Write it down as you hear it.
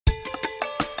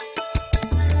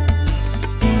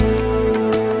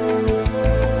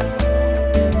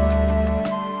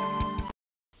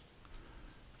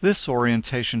This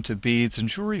Orientation to Beads and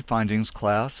Jewelry Findings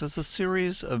class is a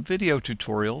series of video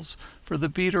tutorials for the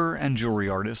beader and jewelry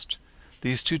artist.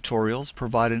 These tutorials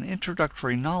provide an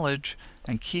introductory knowledge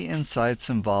and key insights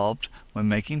involved when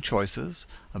making choices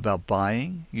about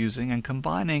buying, using, and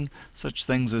combining such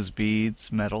things as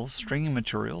beads, metals, stringing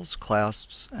materials,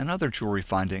 clasps, and other jewelry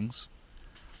findings.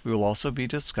 We will also be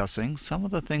discussing some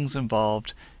of the things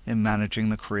involved in managing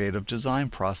the creative design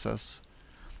process.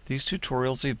 These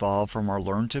tutorials evolve from our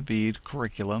Learn to Bead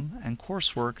curriculum and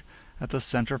coursework at the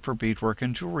Center for Beadwork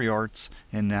and Jewelry Arts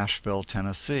in Nashville,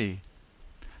 Tennessee.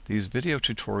 These video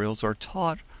tutorials are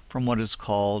taught from what is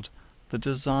called the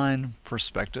design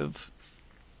perspective.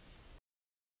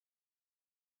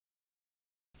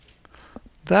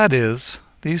 That is,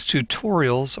 these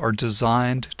tutorials are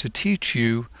designed to teach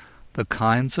you the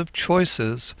kinds of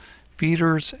choices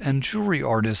beaders and jewelry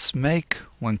artists make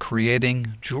when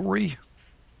creating jewelry.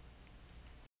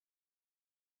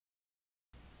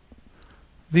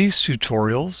 These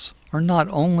tutorials are not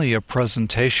only a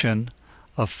presentation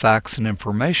of facts and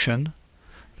information,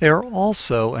 they are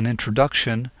also an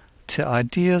introduction to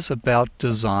ideas about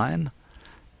design,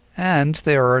 and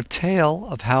they are a tale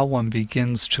of how one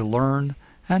begins to learn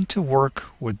and to work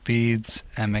with beads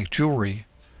and make jewelry.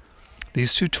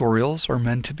 These tutorials are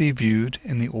meant to be viewed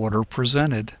in the order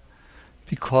presented,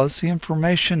 because the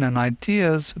information and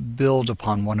ideas build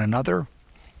upon one another.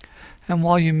 And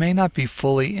while you may not be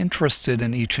fully interested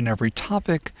in each and every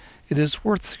topic, it is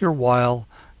worth your while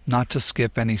not to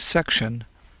skip any section.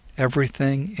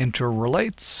 Everything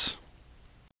interrelates.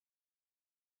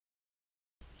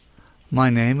 My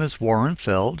name is Warren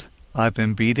Feld. I've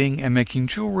been beading and making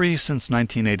jewelry since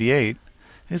 1988.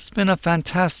 It's been a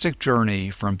fantastic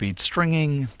journey from bead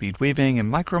stringing, bead weaving, and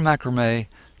micro macrame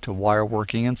to wire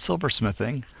working and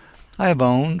silversmithing. I have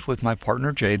owned, with my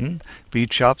partner Jaden,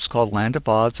 bead shops called Land of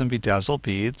Odds and Bedazzled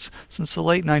Beads since the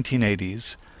late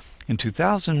 1980s. In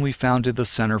 2000, we founded the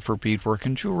Center for Beadwork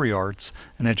and Jewelry Arts,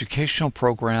 an educational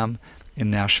program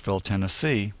in Nashville,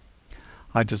 Tennessee.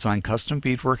 I design custom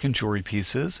beadwork and jewelry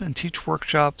pieces and teach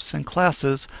workshops and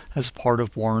classes as part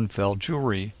of Warren Feld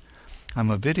Jewelry. I'm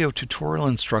a video tutorial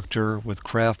instructor with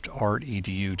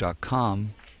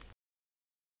craftartedu.com.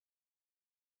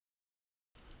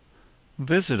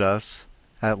 Visit us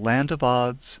at Land of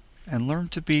Odds and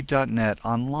learntobead.net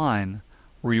online,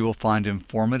 where you will find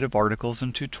informative articles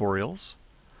and tutorials,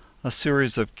 a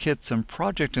series of kits and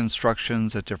project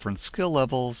instructions at different skill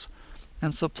levels,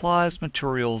 and supplies,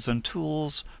 materials, and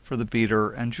tools for the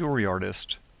beader and jewelry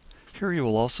artist. Here you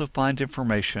will also find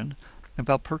information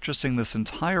about purchasing this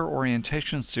entire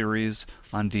orientation series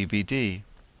on DVD.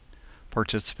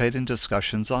 Participate in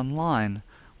discussions online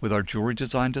with our Jewelry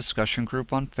Design Discussion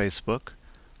Group on Facebook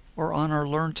or on our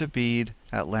Learn to Bead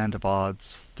at Land of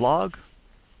Odds blog.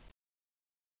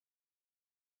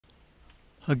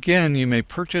 Again, you may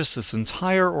purchase this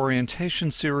entire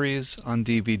orientation series on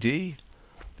DVD.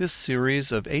 This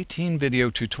series of 18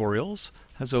 video tutorials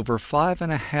has over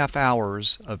 5.5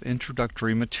 hours of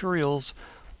introductory materials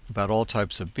about all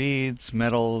types of beads,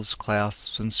 metals,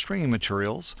 clasps, and stringing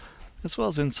materials, as well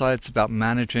as insights about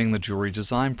managing the jewelry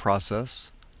design process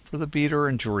for the beader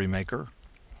and jewelry maker.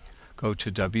 Go to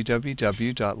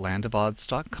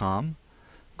www.landofodds.com,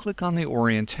 click on the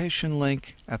orientation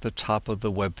link at the top of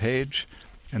the web page,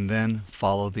 and then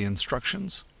follow the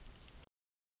instructions.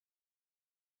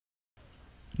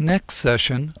 Next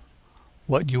session,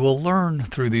 what you will learn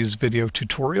through these video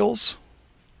tutorials.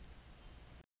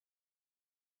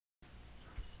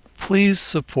 Please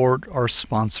support our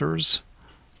sponsors,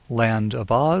 Land of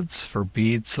Odds for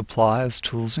bead supplies,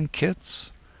 tools, and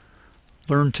kits,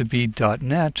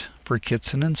 learntobead.net for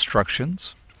kits and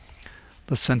instructions,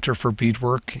 the Center for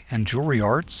Beadwork and Jewelry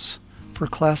Arts for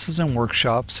classes and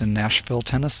workshops in Nashville,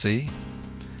 Tennessee,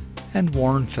 and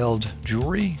Warren Feld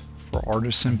Jewelry for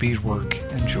artisan beadwork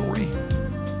and jewelry.